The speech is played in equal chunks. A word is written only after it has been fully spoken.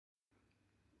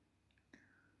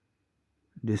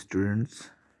Dear students,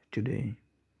 today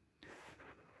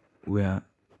we are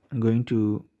going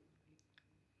to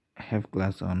have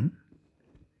class on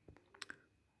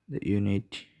the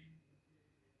unit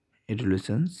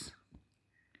Adolescence,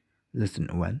 lesson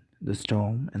 1, the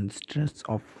storm and the stress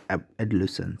of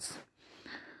adolescence.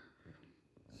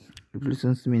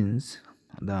 Adolescence means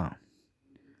the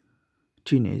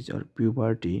teenage or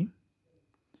puberty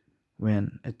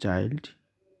when a child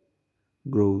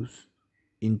grows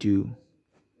into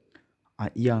a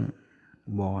young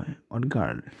boy or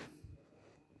girl.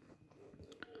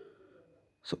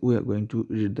 So we are going to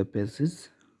read the passage.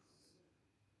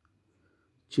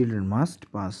 Children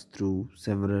must pass through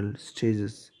several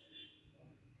stages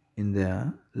in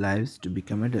their lives to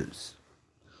become adults.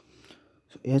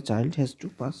 So a child has to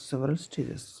pass several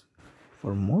stages.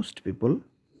 For most people,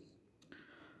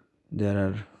 there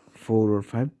are 4 or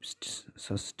 5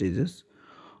 such stages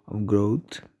of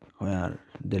growth where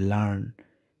they learn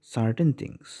certain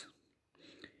things.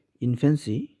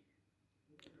 Infancy,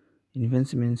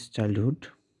 infancy means childhood.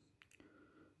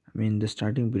 The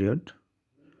starting period.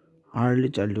 Early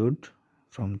childhood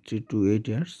from 3 to 8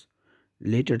 years.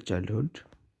 Later childhood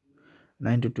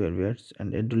 9 to 12 years,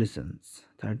 and adolescence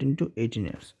 13 to 18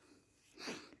 years.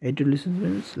 Adolescence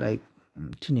means like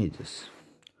teenagers.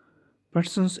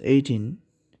 Persons 18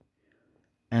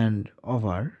 and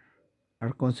over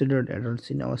are considered adults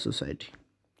in our society.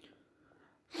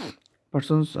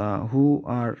 Persons who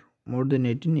are more than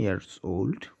 18 years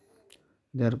old,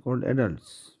 they are called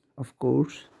adults. Of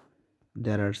course,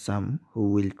 there are some who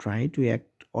will try to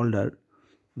act older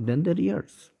than their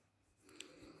years.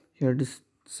 Here it is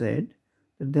said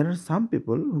that there are some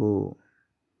people who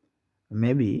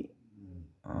may be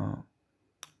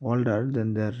older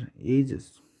than their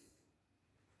ages,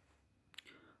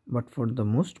 but for the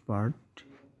most part,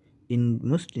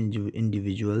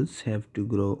 individuals have to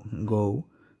go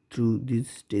through these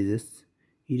stages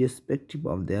irrespective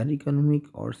of their economic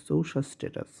or social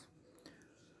status.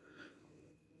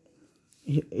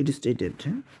 It is stated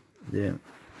যে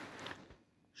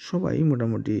সবাই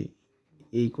মোটামুটি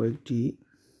এই কয়েকটি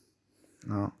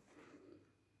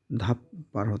ধাপ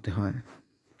পার হতে হয়.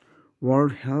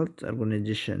 World Health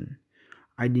Organization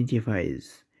identifies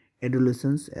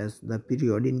adolescence as the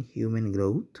period in human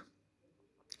growth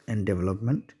and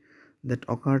development that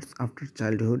occurs after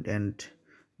childhood and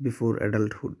before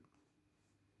adulthood.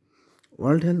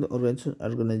 World Health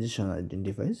Organization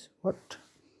identifies what?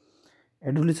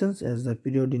 Adolescence as the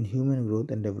period in human growth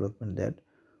and development that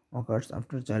occurs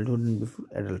after childhood and before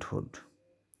adulthood.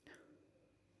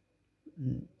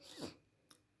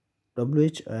 WHO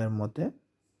এর মতে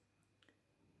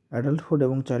adulthood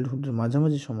এবং চাইল্ডহুডের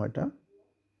মাঝামাঝি সময়টা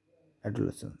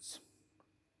adolescence.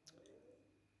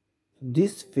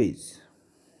 This phase,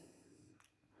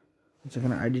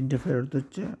 যেখানে identify অর্থ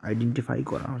হচ্ছে identify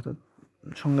করা অর্থাৎ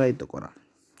সংজ্ঞায়িত করা.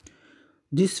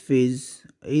 দিস ফেজ,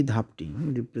 এই ধাপটি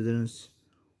represents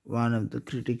one of the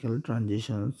critical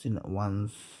transitions in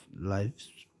one's life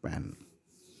span.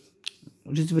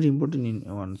 It is very important in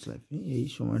one's life. এই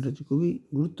সময়টা হচ্ছে খুবই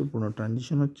গুরুত্বপূর্ণ.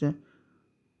 ট্রানজিশন হচ্ছে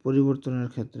পরিবর্তনের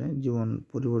ক্ষেত্রে, জীবন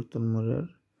পরিবর্তনের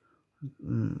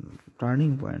টার্নিং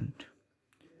পয়েন্ট,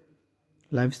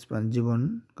 লাইফ স্প্যান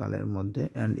জীবনকালের মধ্যে,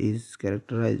 and is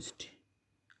characterised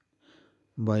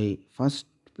by fast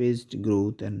paced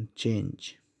growth and change.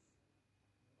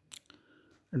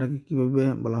 এটাকে কীভাবে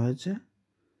বলা হয়েছে?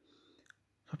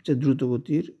 সবচেয়ে দ্রুত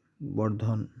গতির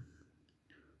বর্ধন,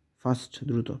 ফাস্ট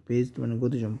দ্রুত, পেসড মানে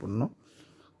গতিসম্পন্ন,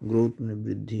 গ্রোথ মানে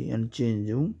বৃদ্ধি, অ্যান্ড চেঞ্জ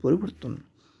এবং পরিবর্তন,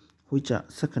 which are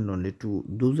second only to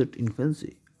those at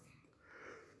infancy.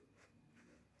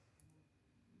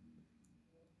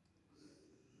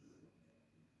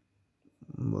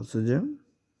 বলছে যে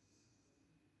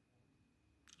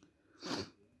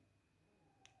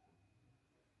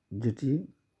যেটি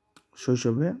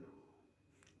শৈশবে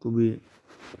খুবই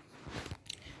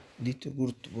দ্বিতীয়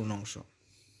গুরুত্বপূর্ণ অংশ.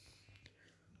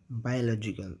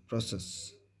 Biological process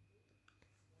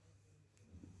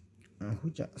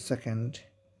which are second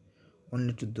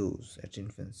only to those at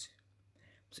infancy.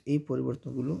 এই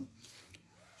পরিবর্তনগুলো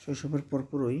শৈশবের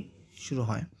পরপরই শুরু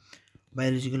হয়.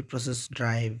 Biological process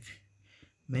drive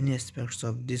many aspects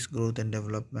of this growth and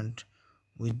development,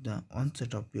 with the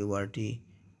onset of puberty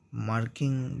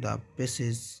marking the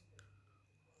passage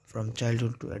from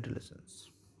childhood to adolescence.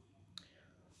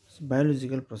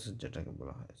 Biological process যেটাকে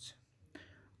বলা হয়েছে,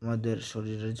 আমাদের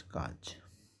শরীরের যে কাজ,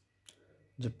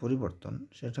 যে পরিবর্তন,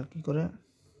 সেটা কি করে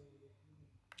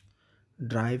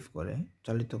ড্রাইভ করে,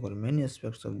 চালিত করে, many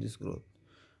aspects of this growth,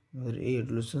 আমাদের এই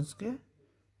অ্যাডোলেসেন্সকে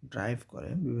ড্রাইভ করে,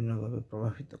 বিভিন্নভাবে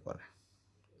প্রভাবিত করে.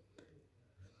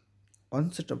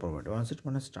 অনসেট অফ পুবার্টি, অনসেট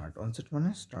মানে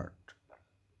স্টার্ট।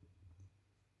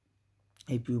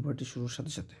 এই পিউবার্টি শুরুর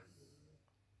সাথে সাথে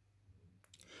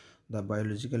the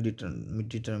biological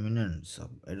determinants of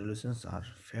adolescence are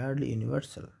fairly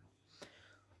universal.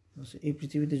 এই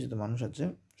পৃথিবীতে যত মানুষ আছে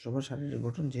সবার শারীরিক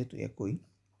গঠন যেহেতু একই,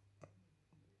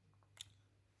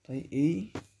 তাই এই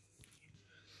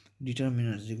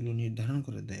ডিটারমিনান্টস যেগুলো নির্ধারণ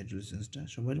করে দেয় অ্যাডোলেসেন্সটা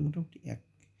সবার মোটামুটি এক,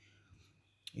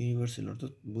 ইউনিভার্সাল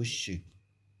অর্থাৎ বৈশ্বিক।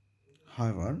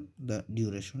 However, the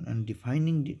duration and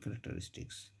defining the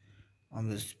characteristics of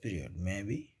this period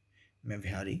may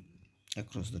vary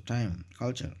across the time,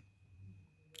 culture,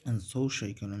 and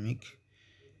socio-economic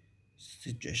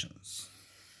situations.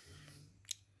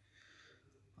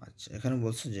 আচ্ছা, এখানে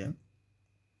বলছে যে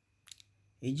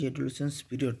এই যে অ্যাডোলেসেন্স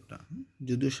পিরিয়ডটা,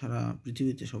 যদিও সারা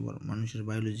পৃথিবীতে সবার মানুষের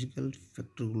বায়োলজিক্যাল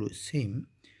ফ্যাক্টরগুলো সেম,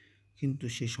 কিন্তু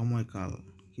সেই সময়কাল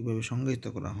কীভাবে সংজ্ঞায়িত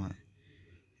করা হয়,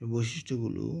 সেই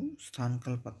বৈশিষ্ট্যগুলো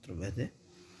স্থানকাল পাত্র ভেদে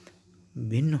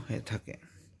ভিন্ন হয়ে থাকে।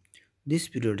 This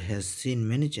period has seen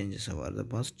many changes over the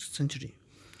past century.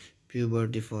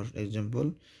 Puberty, for example,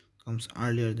 comes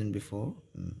earlier than before.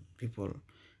 People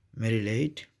marry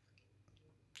late,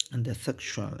 and their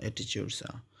sexual attitudes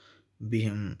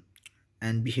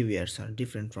and behaviors are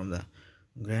different from the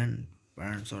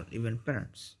grandparents or even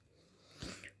parents.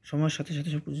 সময়ের সাথে সাথে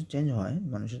সব কিছু change হয়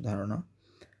মানুষের ধারণা।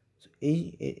 এই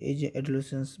এই যে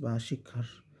অ্যাডোলেসেন্স বা শিক্ষার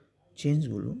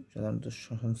চেঞ্জগুলো সাধারণত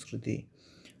সংস্কৃতি,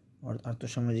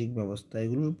 আর্থসামাজিক ব্যবস্থা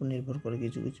এগুলোর উপর নির্ভর করে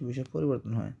কিছু কিছু বিষয়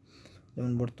পরিবর্তন হয়।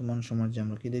 যেমন বর্তমান সমাজে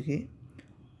আমরা কি দেখি,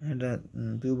 এটা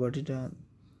পিউবার্টিটা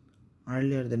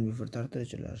আর্লিয়ার দেন বিফোর, তাড়াতাড়ি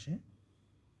চলে আসে।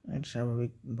 এটা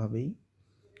স্বাভাবিকভাবেই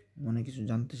অনেক কিছু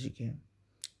জানতে শিখে,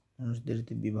 মানুষ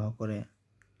দেরিতে বিবাহ করে,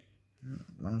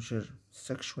 মানুষের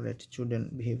সেক্সুয়াল অ্যাটিটিউড অ্যান্ড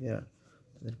বিহেভিয়ার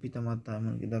তাদের পিতামাতা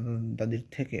এমনকি দাদির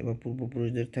থেকে বা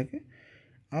পূর্বপুরুষদের থেকে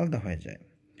আলাদা হয়ে যায়।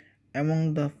 Among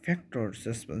the factors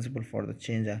responsible for the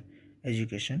change are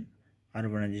education,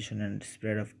 urbanization and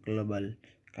spread of global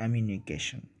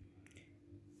communication.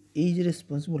 এই যে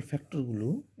রেসপন্সিবল ফ্যাক্টরগুলো,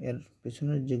 এর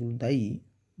পেছনের যেগুলো দায়ী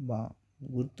বা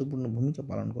গুরুত্বপূর্ণ ভূমিকা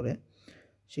পালন করে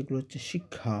সেগুলো হচ্ছে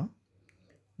শিক্ষা,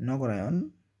 নগরায়ন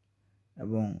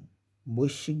এবং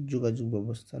বৈশ্বিক যোগাযোগ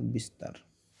ব্যবস্থার বিস্তার।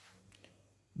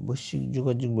 বৈশ্বিক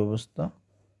যোগাযোগ ব্যবস্থা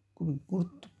খুবই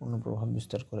গুরুত্বপূর্ণ প্রভাব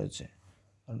বিস্তার করেছে,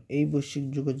 কারণ এই বৈশ্বিক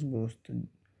যোগাযোগ ব্যবস্থা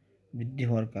বৃদ্ধি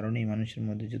হওয়ার কারণেই মানুষের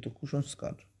মধ্যে যত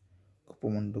কুসংস্কার,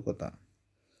 কুপমণ্ডকতা,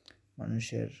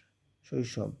 মানুষের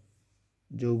শৈশব,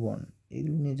 যৌবন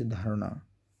এগুলো নিয়ে যে ধারণা,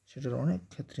 সেটার অনেক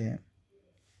ক্ষেত্রে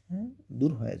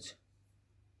দূর হয়েছে।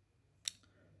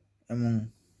 এবং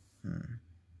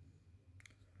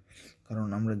কারণ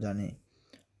আমরা জানি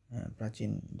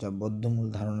প্রাচীন যা বদ্ধমূল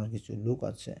ধারণার কিছু লোক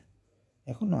আছে,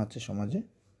 এখনও আছে সমাজে,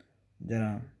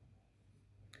 যারা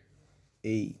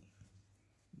এই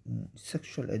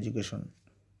সেক্সুয়াল এডুকেশন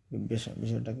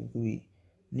বিষয়টাকে খুবই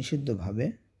নিষিদ্ধ ভাবে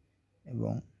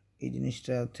এবং এই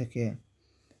জিনিসটা থেকে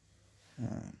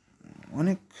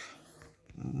অনেক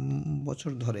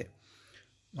বছর ধরে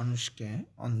মানুষকে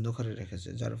অন্ধকারে রেখেছে,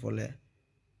 যার ফলে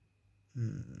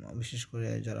বিশেষ করে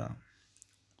যারা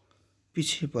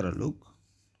পিছিয়ে পড়া লোক,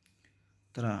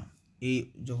 তারা এই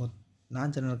জগৎ না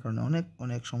জানার কারণে অনেক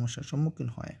অনেক সমস্যার সম্মুখীন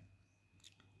হয়।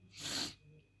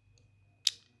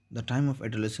 The time of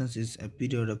adolescence is a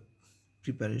period of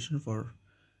preparation for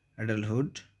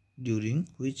adulthood during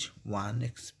which one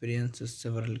experiences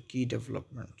several key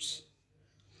developments.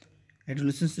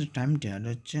 অ্যাডোলেসেন্সের টাইমটা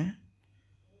হচ্ছে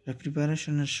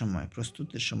প্রিপারেশনের সময়,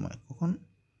 প্রস্তুতির সময়, কখন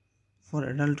ফর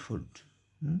অ্যাডাল্টহুড,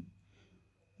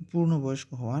 পূর্ণবয়স্ক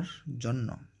হওয়ার জন্য,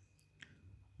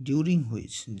 ডিউরিং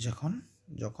হুইচ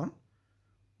যখন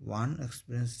ওয়ান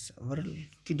এক্সপিরিয়েন্স সেভারাল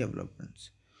কি ডেভেলপমেন্টস,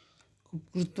 খুব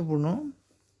গুরুত্বপূর্ণ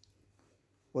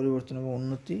পরিবর্তন এবং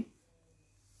উন্নতি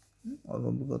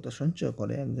অভিজ্ঞতা সঞ্চয়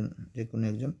করে যে কোনো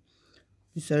একজন।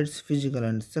 Besides physical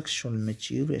and sexual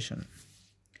maturation,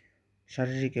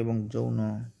 শারীরিক এবং যৌন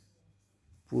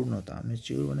পূর্ণতা,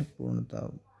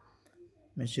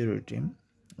 maturity.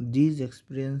 These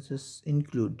experiences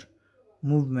include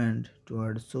movement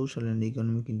toward social and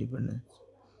economic independence.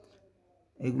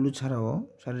 এগুলো ছাড়াও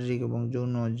শারীরিক এবং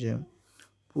যৌন যে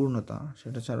পূর্ণতা,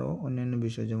 সেটা ছাড়াও অন্যান্য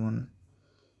বিষয় যেমন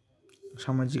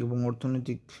সামাজিক এবং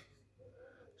অর্থনৈতিক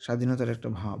স্বাধীনতার একটা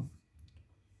ভাব,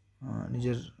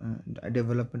 নিজের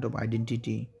ডেভেলপমেন্ট অফ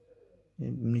আইডেন্টিটি,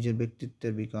 নিজের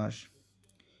ব্যক্তিত্বের বিকাশ,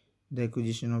 the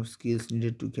acquisition of skills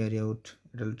needed to carry out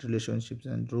adult relationships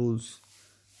and roles,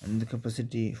 and the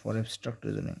capacity for abstract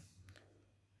reasoning.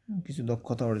 কিছু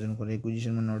দক্ষতা অর্জন করে,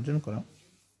 অ্যাকুইজিশন মানে অর্জন করা,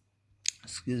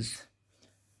 স্কিলস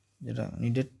যেটা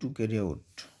নিডেড টু ক্যারি আউট,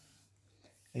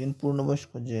 একজন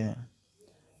পূর্ণবয়স্ক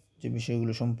যে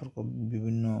বিষয়গুলো সম্পর্ক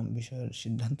বিভিন্ন বিষয়ের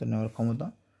সিদ্ধান্ত নেওয়ার ক্ষমতা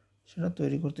সেটা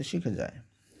তৈরি করতে শিখে যায়।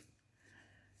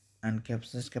 অ্যান্ড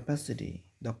ক্যাপাসিটি,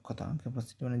 দক্ষতা,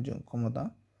 ক্যাপাসিটি মানে ক্ষমতা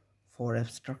ফর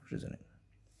অ্যাবস্ট্রাক্ট রিজনিং,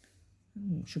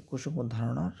 সূক্ষ্ম সূক্ষ্ম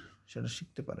ধারণার সেটা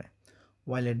শিখতে পারে।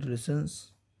 While adolescence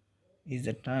is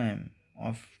a time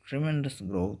of tremendous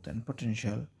growth and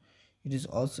potential, it is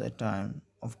also a time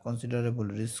of considerable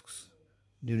risks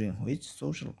during which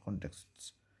social contexts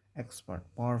expert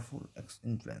powerful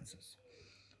influences.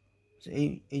 So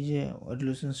এই যে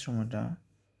অ্যাডোলেসেন্স সময়টা,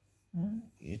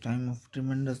 এ time of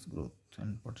tremendous growth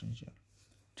and potential,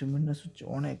 tremendous হচ্ছে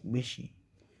অনেক বেশি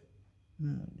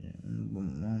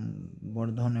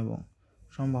বর্ধন এবং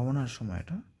সম্ভাবনার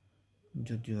সময়টা,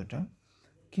 যদিও এটা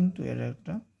কিন্তু এর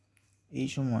একটা এই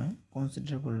সময়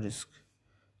কনসিডারেবল রিস্ক,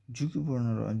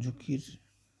 ঝুঁকির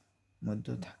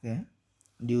মধ্যে থাকে,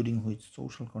 during which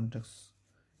social context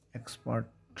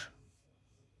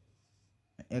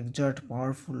excerpt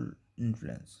powerful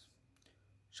influence,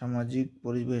 সামাজিক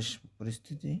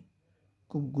পরিস্থিতি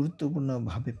খুব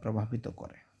গুরুত্বপূর্ণভাবে প্রভাবিত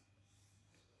করে।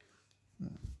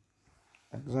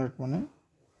 এক্সার্ট মানে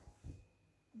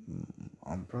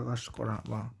প্রকাশ করা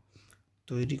বা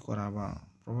তৈরি করা বা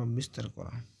প্রভাব বিস্তার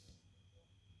করা।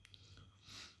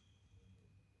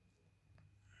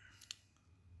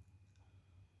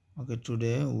 Okay,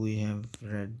 today we have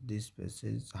read this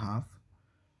passage half,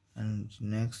 and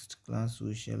next class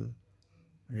we shall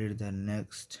read the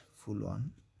next full one.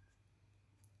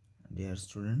 Dear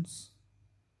students,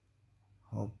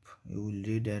 hope you will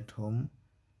read at home,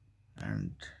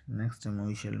 and next time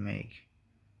we shall make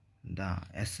the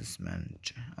assessment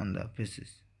on the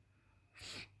pieces.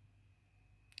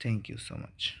 Thank you so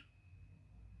much.